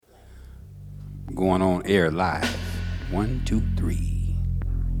going on air live. 1, 2, 3.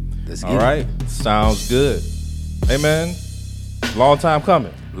 Let's get All right. Sounds good. Hey, man. Long time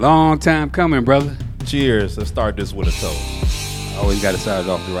coming. Long time coming, brother. Cheers. Let's start this with a toast. Always got to start it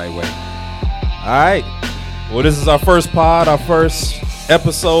off the right way. All right. Well, this is our first pod, our first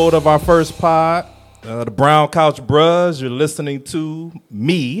episode of our first pod. The Brown Couch Bruhz. You're listening to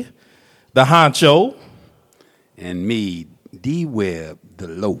me, the Honcho. And me, D-Web, the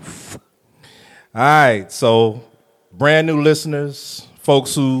Loaf. All right. So, brand new listeners,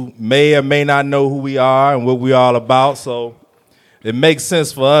 folks who may or may not know who we are and what we're all about. So, it makes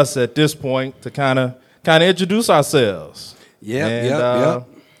sense for us at this point to kind of introduce ourselves. Yeah.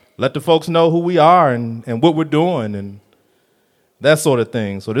 Let the folks know who we are and what we're doing and that sort of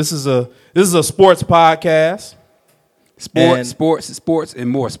thing. So this is a sports podcast. Sports, and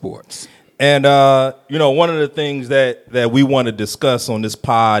more sports. And one of the things that we want to discuss on this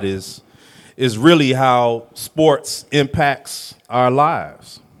pod is really how sports impacts our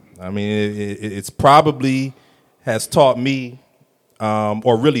lives. I mean, it's probably has taught me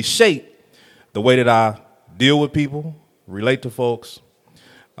or really shaped the way that I deal with people, relate to folks,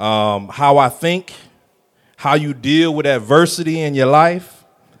 how I think, how you deal with adversity in your life.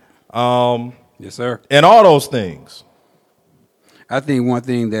 Yes, sir. And all those things. I think one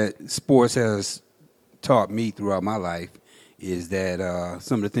thing that sports has taught me throughout my life is that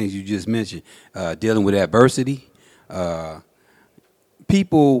some of the things you just mentioned, dealing with adversity,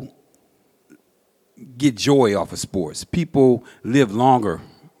 people get joy off of sports. People live longer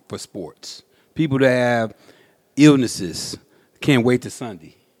for sports. People that have illnesses can't wait to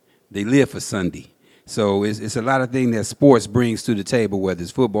Sunday. They live for Sunday. So it's a lot of things that sports brings to the table, whether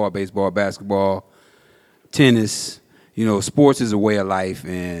it's football, baseball, basketball, tennis. You know, sports is a way of life,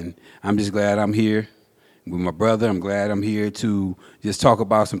 and I'm just glad I'm here with my brother. I'm glad I'm here to just talk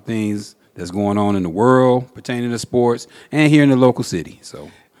about some things that's going on in the world pertaining to sports and here in the local city.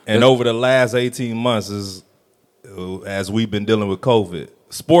 So, and over the last 18 months, as we've been dealing with COVID,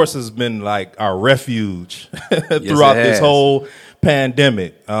 sports has been like our refuge throughout this whole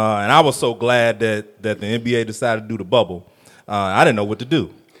pandemic. And I was so glad that the NBA decided to do the bubble. I didn't know what to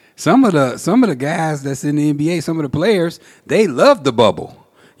do. Some of the guys that's in the NBA, some of the players, they love the bubble.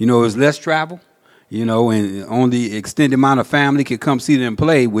 You know, it's less travel, you know, and only extended amount of family could come see them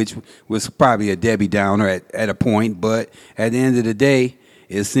play, which was probably a Debbie Downer at a point. But at the end of the day,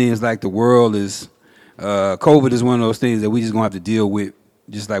 it seems like the world is COVID is one of those things that we just going to have to deal with,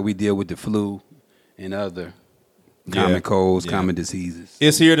 just like we deal with the flu and other common colds, common diseases.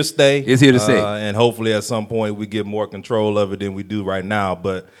 It's here to stay. It's here to stay. And hopefully at some point we get more control of it than we do right now.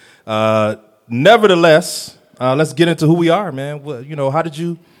 But nevertheless, let's get into who we are, man. Well, you know, how'd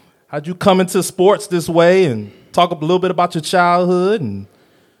you come into sports this way, and talk a little bit about your childhood and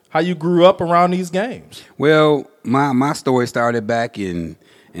how you grew up around these games? Well, my story started back in,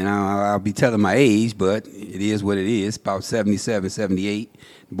 and I'll be telling my age, but it is what it is, about 77, 78,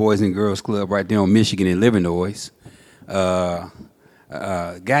 Boys and Girls Club right there on Michigan and Illinois.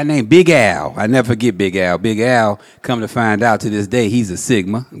 A guy named Big Al. I never forget Big Al. Big Al, come to find out to this day, he's a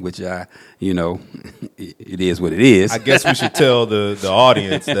Sigma, which it is what it is. I guess we should tell the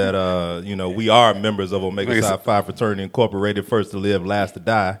audience that, we are members of Omega Psi Phi Fraternity Incorporated, first to live, last to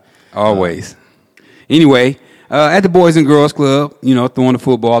die. Always. Anyway, at the Boys and Girls Club, throwing the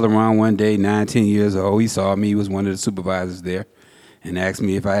football around one day, 9, 10 years old, he saw me. He was one of the supervisors there and asked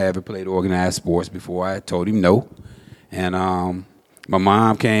me if I ever played organized sports before. I told him no. And my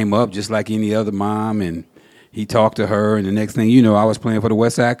mom came up just like any other mom, and he talked to her, and the next thing you know, I was playing for the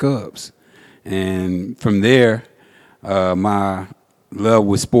West Side Cubs. And from there, my love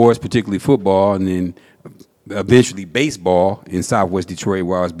with sports, particularly football, and then eventually baseball in Southwest Detroit,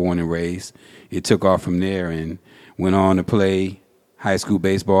 where I was born and raised, it took off from there and went on to play high school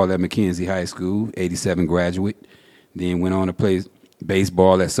baseball at McKenzie High School, 87 graduate. Then went on to play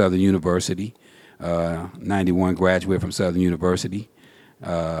baseball at Southern University. 91 graduate from Southern University.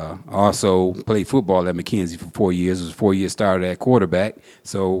 Also played football at McKenzie for 4 years. It was 4 years started at quarterback.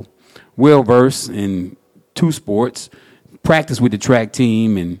 So well-versed in 2 sports. Practiced with the track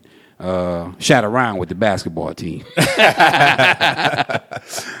team and shot around with the basketball team.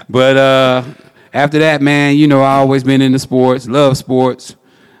 But after that, man, I always been into sports, love sports.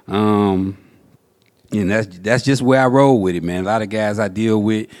 And that's just where I roll with it, man. A lot of guys I deal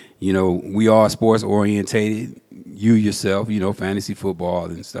with, we are sports orientated. You yourself, fantasy football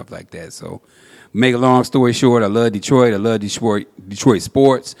and stuff like that. So, make a long story short, I love Detroit. I love Detroit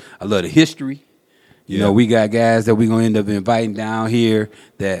sports. I love the history. We got guys that we're gonna end up inviting down here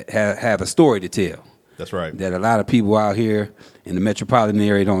that have a story to tell. That's right. That a lot of people out here in the metropolitan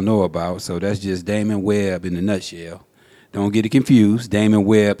area don't know about. So that's just Damon Webb in a nutshell. Don't get it confused. Damon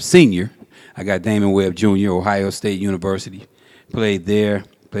Webb Sr. I got Damon Webb Jr., Ohio State University. Played there,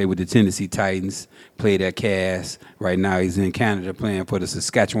 played with the Tennessee Titans, played at Cass. Right now he's in Canada playing for the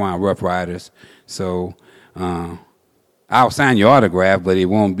Saskatchewan Roughriders. So I'll sign your autograph, but it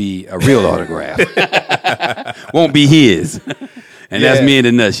won't be a real autograph. Won't be his. And that's me in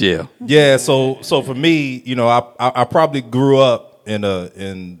a nutshell. Yeah, so for me, I probably grew up in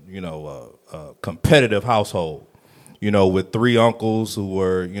a competitive household, with three uncles who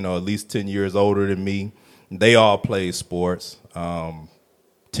were, at least 10 years older than me. They all played sports,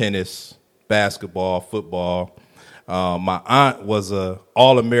 tennis, basketball, football. My aunt was a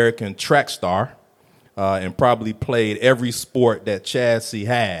All-American track star. And probably played every sport that Chassie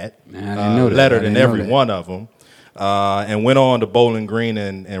had, lettered in every one of them, and went on to Bowling Green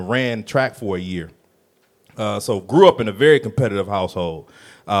and ran track for a year. So grew up in a very competitive household.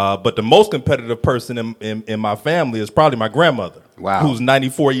 But the most competitive person in my family is probably my grandmother, who's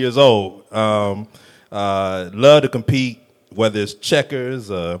 94 years old. Love to compete, whether it's checkers,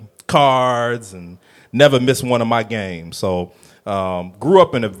 cards, and never missed one of my games. So grew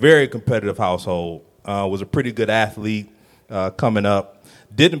up in a very competitive household. Was a pretty good athlete coming up.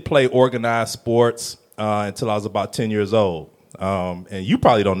 Didn't play organized sports until I was about 10 years old. And you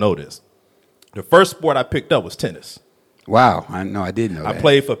probably don't know this. The first sport I picked up was tennis. Wow, I didn't know that. I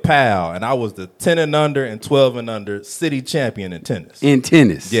played for PAL, and I was the 10 and under and 12 and under city champion in tennis. In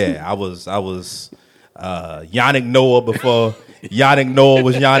tennis? Yeah, I was Yannick Noah before Yannick Noah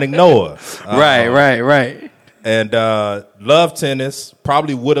was Yannick Noah. Right. And loved tennis.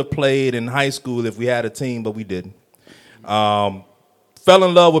 Probably would have played in high school if we had a team, but we didn't. Fell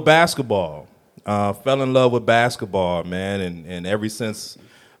in love with basketball. Man. And ever since,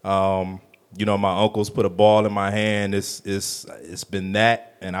 my uncles put a ball in my hand, it's been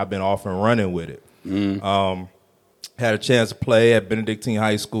that, and I've been off and running with it. Had a chance to play at Benedictine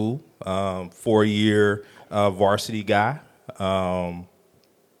High School, 4-year varsity guy, all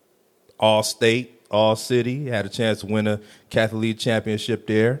state. All city, had a chance to win a Catholic League championship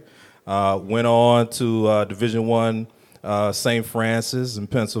there. Went on to Division I St. Francis in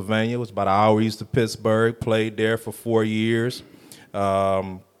Pennsylvania. It was about an hour east of Pittsburgh. Played there for 4 years.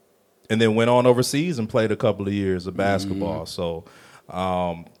 And then went on overseas and played a couple of years of basketball. So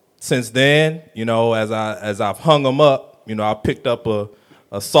since then, as I've hung them up, I picked up a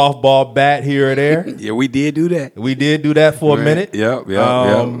softball bat here or there. Yeah, we did do that. We did do that for a minute. Yep.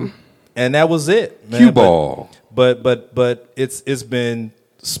 And that was it, man. Cue ball. But it's been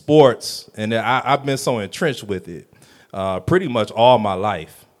sports, and I've been so entrenched with it pretty much all my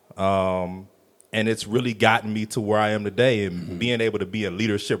life. And it's really gotten me to where I am today, and being able to be in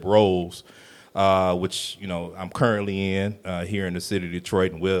leadership roles, which I'm currently in here in the city of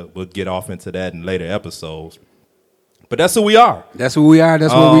Detroit, and we'll get off into that in later episodes. But that's who we are. That's who we are.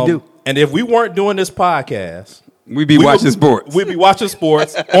 That's what we do. And if we weren't doing this podcast, We'd be watching sports. We'd be watching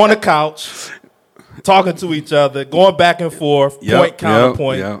sports on the couch, talking to each other, going back and forth,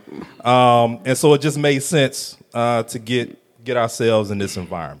 counterpoint. And so it just made sense to get ourselves in this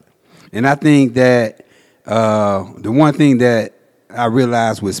environment. And I think that the one thing that I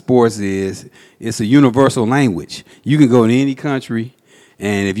realized with sports is it's a universal language. You can go to any country,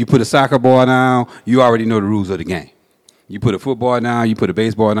 and if you put a soccer ball down, you already know the rules of the game. You put a football down, you put a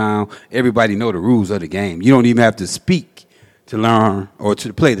baseball down, everybody know the rules of the game. You don't even have to speak to learn or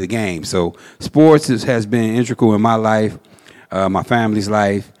to play the game. So sports has been integral in my life, my family's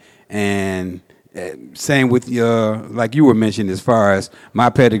life, and same with like you were mentioning as far as my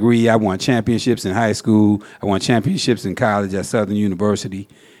pedigree. I won championships in high school. I won championships in college at Southern University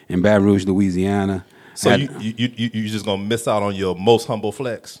in Baton Rouge, Louisiana. So you just going to miss out on your most humble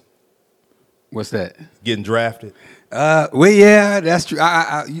flex? What's that? Getting drafted. Well, yeah, that's true.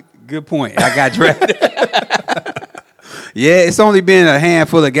 Good point. I got drafted. Yeah, it's only been a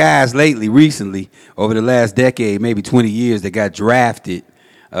handful of guys recently, over the last decade, maybe 20 years, that got drafted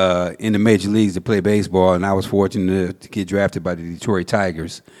in the major leagues to play baseball, and I was fortunate to get drafted by the Detroit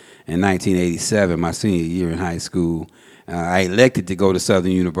Tigers in 1987, my senior year in high school. I elected to go to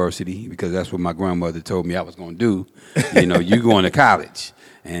Southern University because that's what my grandmother told me I was going to do. You going to college.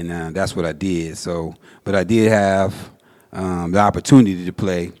 And that's what I did. So, but I did have the opportunity to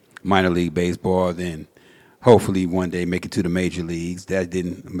play minor league baseball, then hopefully one day make it to the major leagues. That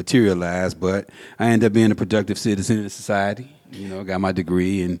didn't materialize, but I ended up being a productive citizen in society. Got my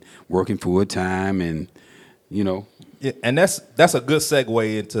degree and working full time, and Yeah, and that's a good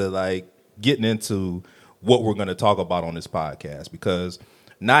segue into getting into what we're going to talk about on this podcast, because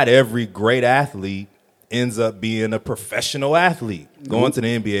not every great athlete ends up being a professional athlete, going to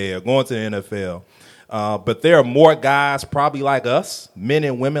the NBA or going to the NFL. But there are more guys probably like us, men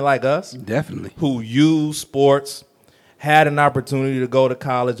and women like us, definitely, who use sports, had an opportunity to go to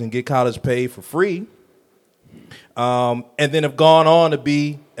college and get college paid for free, and then have gone on to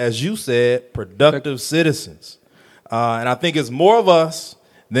be, as you said, productive citizens. And I think it's more of us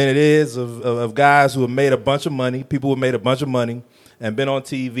than it is of guys who have made a bunch of money, people who have made a bunch of money and been on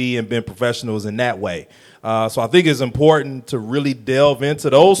TV and been professionals in that way. So I think it's important to really delve into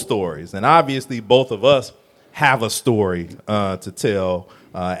those stories. And obviously, both of us have a story to tell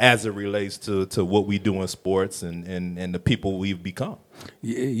as it relates to what we do in sports and the people we've become.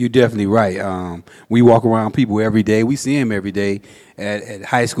 You're definitely right. We walk around people every day. We see them every day at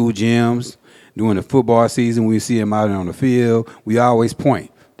high school gyms. During the football season, we see him out on the field. We always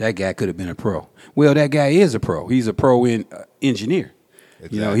point, that guy could have been a pro. Well, that guy is a pro. He's a pro engineer.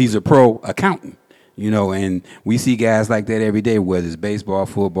 Exactly. He's a pro accountant. And we see guys like that every day, whether it's baseball,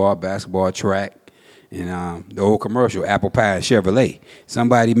 football, basketball, track, and the old commercial, apple pie and Chevrolet.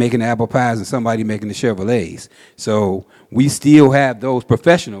 Somebody making the apple pies and somebody making the Chevrolets. So we still have those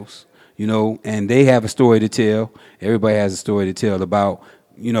professionals, and they have a story to tell. Everybody has a story to tell about,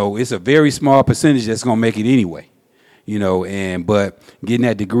 it's a very small percentage that's going to make it anyway. But getting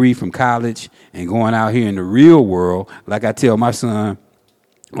that degree from college and going out here in the real world, like I tell my son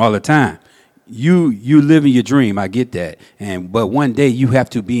all the time, you living your dream. I get that. But one day you have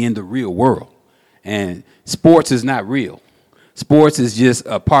to be in the real world. And sports is not real. Sports is just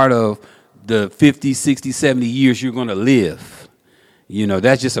a part of the 50, 60, 70 years you're going to live.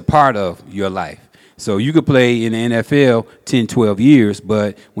 That's just a part of your life. So you could play in the NFL 10, 12 years,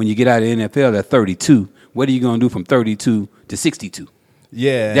 but when you get out of the NFL at 32, what are you going to do from 32 to 62?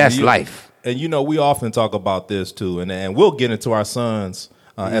 Yeah. That's life. And, we often talk about this, too, and we'll get into our sons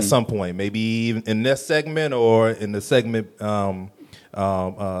at some point, maybe even in this segment or in the segment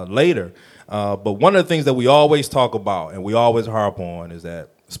later. But one of the things that we always talk about and we always harp on is that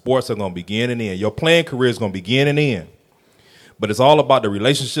sports are going to begin and end. Your playing career is going to begin and end. But it's all about the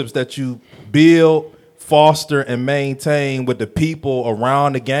relationships that you build, foster, and maintain with the people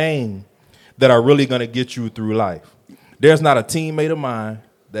around the game that are really going to get you through life. There's not a teammate of mine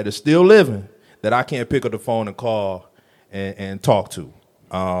that is still living that I can't pick up the phone and call and talk to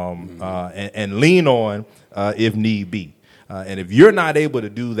and lean on if need be. And if you're not able to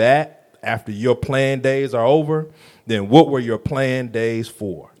do that after your playing days are over, then what were your playing days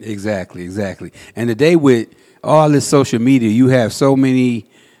for? Exactly. And today with all this social media, you have so many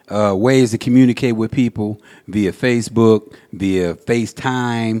ways to communicate with people via Facebook, via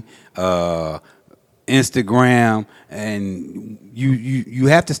FaceTime, Instagram, and you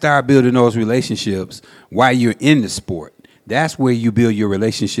have to start building those relationships while you're in the sport. That's where you build your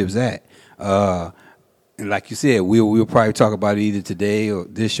relationships at. And like you said, we'll probably talk about it either today or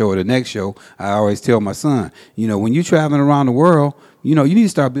this show or the next show. I always tell my son, when you're traveling around the world, you need to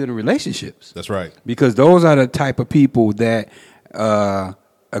start building relationships. That's right. Because those are the type of people that are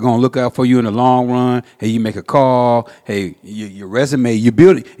going to look out for you in the long run. Hey, you make a call. Hey, your resume, you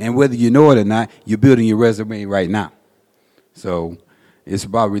build it. And whether you know it or not, you're building your resume right now. So it's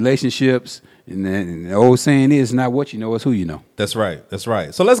about relationships. And the old saying is, not what you know, it's who you know. That's right.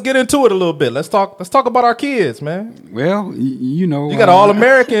 So let's get into it a little bit. Let's talk about our kids, man. Well, you got an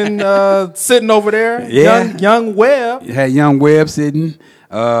All-American sitting over there. Yeah. Young Webb. You had young Webb sitting.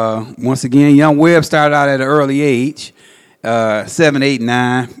 Once again, young Webb started out at an early age. 7, 8,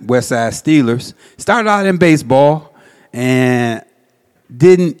 9, West Side Steelers. Started out in baseball and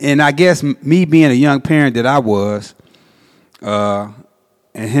I guess me being a young parent that I was, and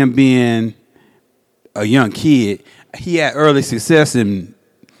him being a young kid, he had early success in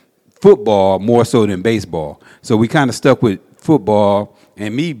football more so than baseball. So we kind of stuck with football,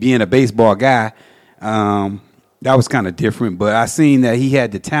 and me being a baseball guy, that was kind of different. But I seen that he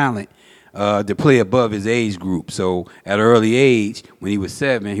had the talent to play above his age group. So at an early age, when he was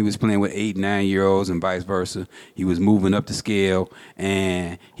 7, he was playing with 8, 9-year-olds and vice versa. He was moving up the scale,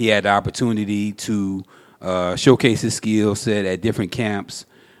 and he had the opportunity to showcase his skill set at different camps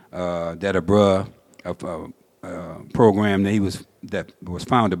that a program that was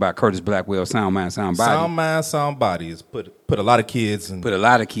founded by Curtis Blackwell, Sound Mind, Sound Body. Sound Mind, Sound Body has put a lot of kids in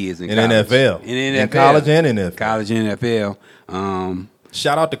NFL. In college and NFL. College and NFL.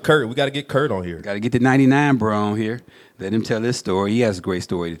 Shout out to Kurt. We got to get Kurt on here. Got to get the 99 bro on here. Let him tell his story. He has a great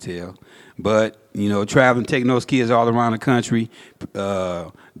story to tell. But, traveling, taking those kids all around the country,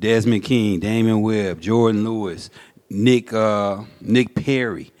 Desmond King, Damian Webb, Jordan Lewis, Nick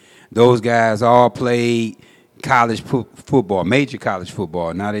Perry, those guys all played college football, major college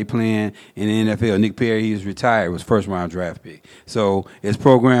football. Now they playing in the NFL. Nick Perry, he was retired, was first round draft pick. So it's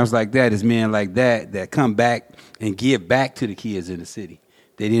programs like that, it's men like that come back and give back to the kids in the city.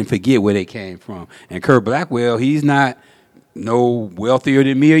 They didn't forget where they came from. And Kurt Blackwell, he's not no wealthier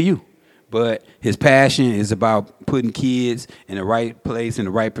than me or you. But his passion is about putting kids in the right place, in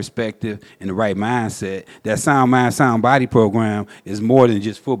the right perspective, in the right mindset. That Sound Mind, Sound Body program is more than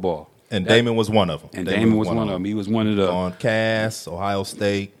just football. And Damon was one of them. And Damon was one of them. He was one of the... On Cass, Ohio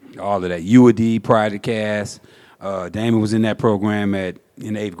State. All of that. UAD prior to Cass. Damon was in that program in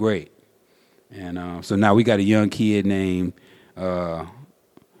 8th grade. And so now we got a young kid named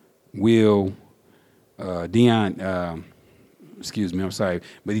Will Dion... excuse me, I'm sorry.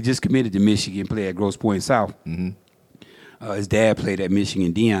 But he just committed to Michigan, played at Grosse Pointe South. Mm-hmm. His dad played at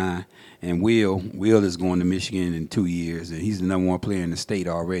Michigan, Dion. And Will is going to Michigan in 2 years, and he's the number one player in the state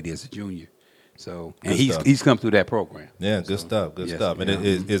already as a junior. So, and he's come through that program. Yeah, good stuff. And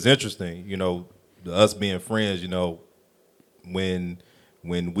it's interesting, you know, us being friends. You know, when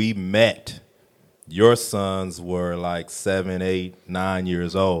we met, your sons were like 7, 8, 9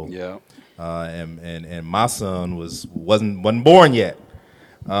 years old. Yeah. And my son wasn't born yet.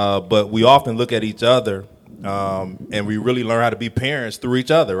 But we often look at each other. And we really learn how to be parents through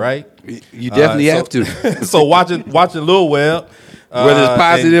each other, right? You definitely have to. So watching Lil Webb, whether it's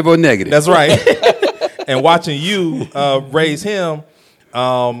positive or negative, that's right. And watching you raise him,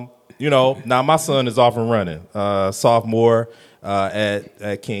 you know. Now my son is off and running, sophomore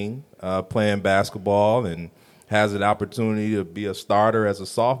at King, playing basketball, and has an opportunity to be a starter as a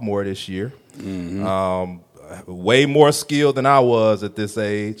sophomore this year. Mm-hmm. Way more skilled than I was at this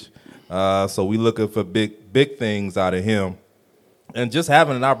age. So we looking for big things out of him, and just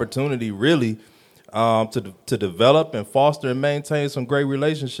having an opportunity really to develop and foster and maintain some great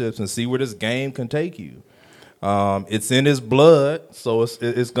relationships and see where this game can take you. It's in his blood, so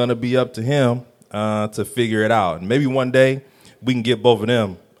it's going to be up to him to figure it out. And maybe one day we can get both of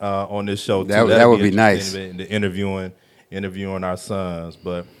them on this show. That would be nice. Interviewing our sons,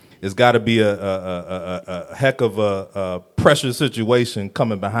 but. It's got to be a heck of a pressure situation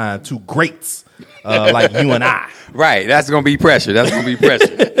coming behind two greats like you and I. Right, that's gonna be pressure.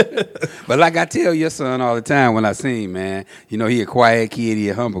 But like I tell your son all the time when I see him, man, you know he a quiet kid, he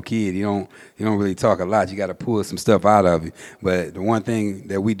a humble kid. He don't really talk a lot. You got to pull some stuff out of him. But the one thing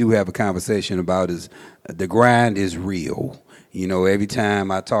that we do have a conversation about is the grind is real. You know, every time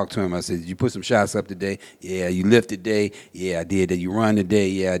I talk to him, I said, "Did you put some shots up today? Yeah. You lift today? Yeah, I did that. You run today?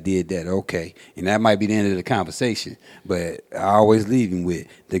 Yeah, I did that. Okay." And that might be the end of the conversation, but I always leave him with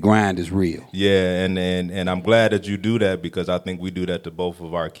the grind is real. Yeah, and I'm glad that you do that, because I think we do that to both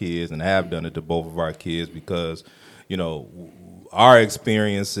of our kids and have done it to both of our kids, because, you know, our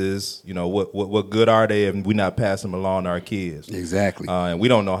experiences, you know, what good are they if we're not passing them along to our kids? Exactly. And we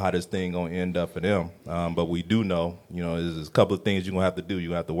don't know how this thing going to end up for them. But we do know, you know, there's a couple of things you're going to have to do. You're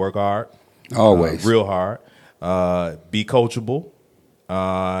going to have to work hard. Always. Real hard. Be coachable.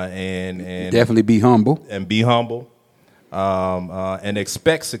 And definitely be humble. And be humble. And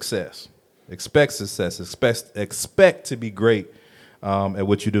expect success. Expect success. Expect to be great at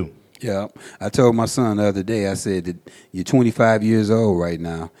what you do. Yeah, I told my son the other day, I said that you're 25 years old right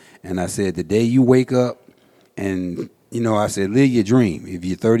now, and I said the day you wake up and, you know, I said live your dream. If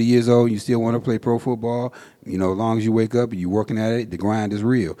you're 30 years old, you still want to play pro football, you know, as long as you wake up and you're working at it, the grind is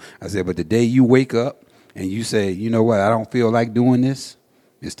real. I said, but the day you wake up and you say, you know what, I don't feel like doing this,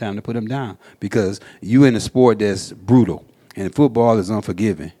 it's time to put them down, because you in a sport that's brutal, and football is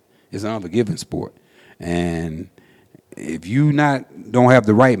unforgiving. It's an unforgiving sport, and if you don't have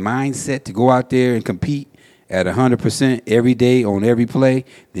the right mindset to go out there and compete at 100% every day on every play,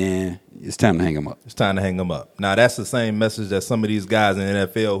 then it's time to hang them up. It's time to hang them up. Now, that's the same message that some of these guys in the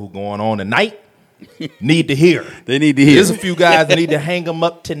NFL who going on tonight need to hear. They need to hear. There's a few guys that need to hang them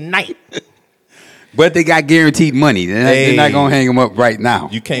up tonight. But they got guaranteed money. They're not going to hang them up right now.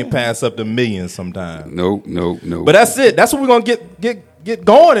 You can't pass up the millions sometimes. No. But that's it. That's what we're going to get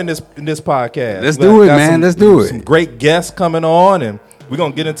going in this podcast. Let's do it, man. Let's do it. Some great guests coming on, and we're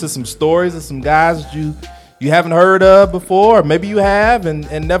going to get into some stories of some guys that you haven't heard of before, or maybe you have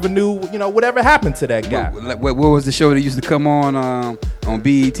and never knew, you know, whatever happened to that guy. What was the show that used to come on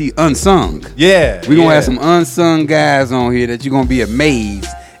BET? Unsung. Yeah. We're going to have some unsung guys on here that you're going to be amazed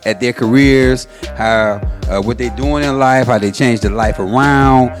at their careers, how what they're doing in life, how they changed their life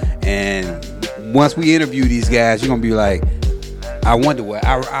around. And once we interview these guys, you're going to be like, I wonder what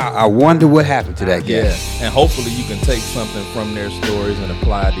happened to that guy. Yeah, and hopefully you can take something from their stories and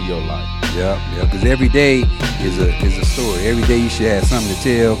apply it to your life. Yeah, because every day is a story. Every day you should have something to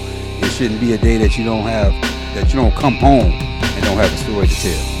tell. It shouldn't be a day that you don't come home and don't have a story to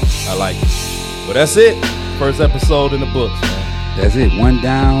tell. I like it. Well, that's it. First episode in the books, man. That's it. One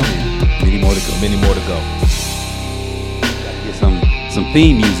down and many more to go. Many more to go. Gotta get some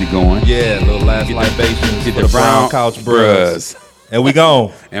theme music going. Yeah, a little last libations. Get for the Brown Couch Bruhz. Bruhz. And we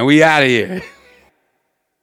gone. And we out of here.